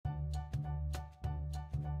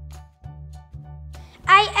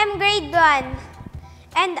I am grade 1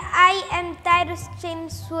 and I am Tyrus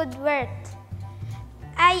James Woodworth.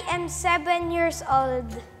 I am 7 years old.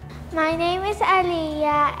 My name is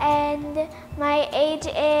Aliyah and my age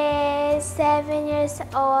is 7 years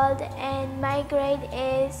old and my grade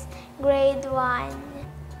is grade 1.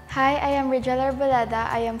 Hi, I am Regella Balada.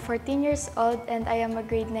 I am 14 years old and I am a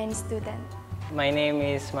grade 9 student. My name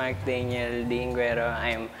is Mark Daniel Diinguero.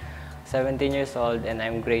 I am 17 years old and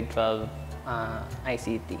I'm grade 12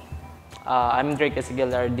 ICT. I'm Drake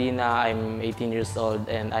Esigalardina. I'm 18 years old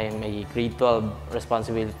and I am a grade 12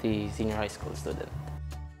 responsibility senior high school student.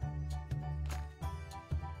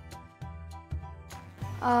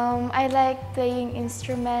 I like playing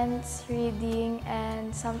instruments, reading,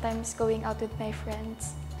 and sometimes going out with my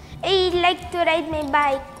friends. I like to ride my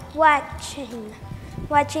bike,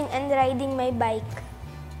 watching and riding my bike,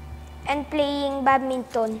 and playing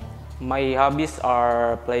badminton. My hobbies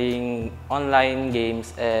are playing online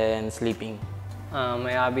games and sleeping.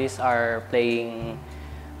 My hobbies are playing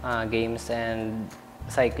games and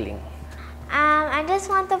cycling. I just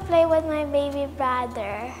want to play with my baby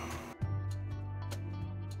brother.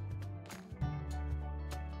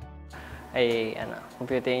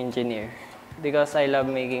 Computer engineer because I love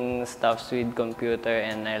making stuffs with computer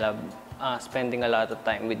and I love spending a lot of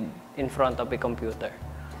time in front of a computer.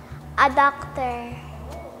 A doctor.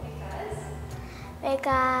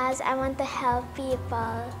 Because I want to help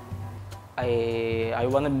people. I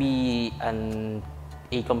want to be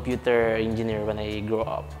a computer engineer when I grow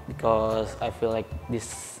up because I feel like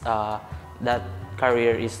that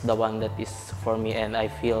career is the one that is for me and I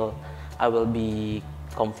feel I will be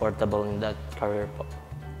comfortable in that career.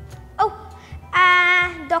 Oh,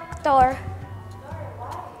 doctor.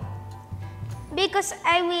 Because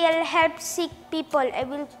I will help sick people. I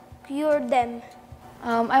will cure them.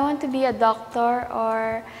 I want to be a doctor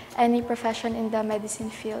or any profession in the medicine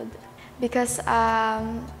field because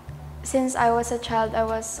since I was a child, I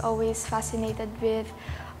was always fascinated with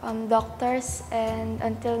doctors, and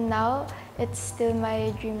until now, it's still my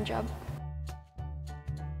dream job.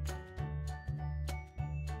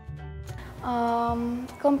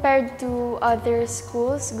 Compared to other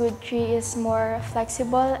schools, Good Tree is more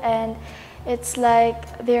flexible and it's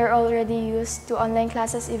like they're already used to online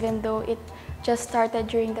classes even though it just started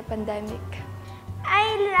during the pandemic.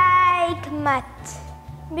 I like math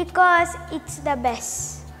because it's the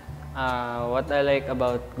best. What I like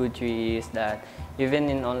about Good Tree is that even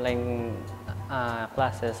in online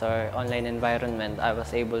classes or online environment, I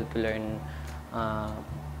was able to learn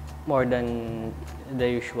more than the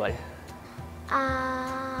usual.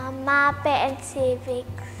 MAPE and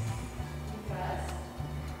civics.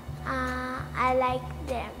 I like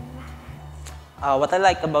them. What I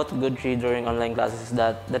like about Good Tree during online classes is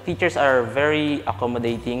that the teachers are very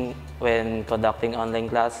accommodating when conducting online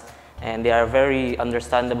class and they are very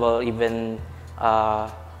understandable even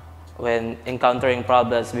when encountering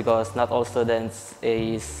problems because not all students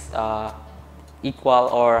is equal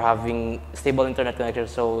or having stable internet connection,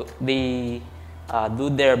 so they do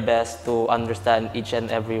their best to understand each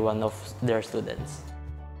and every one of their students.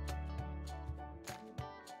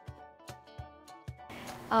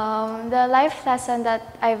 The life lesson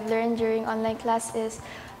that I've learned during online class is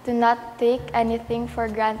to not take anything for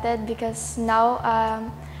granted because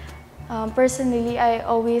now, personally, I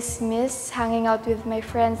always miss hanging out with my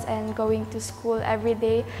friends and going to school every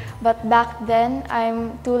day. But back then,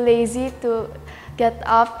 I'm too lazy to get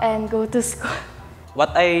up and go to school.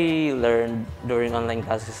 What I learned during online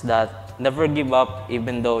class is that never give up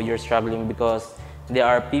even though you're struggling because there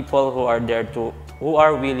are people who are there who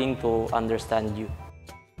are willing to understand you.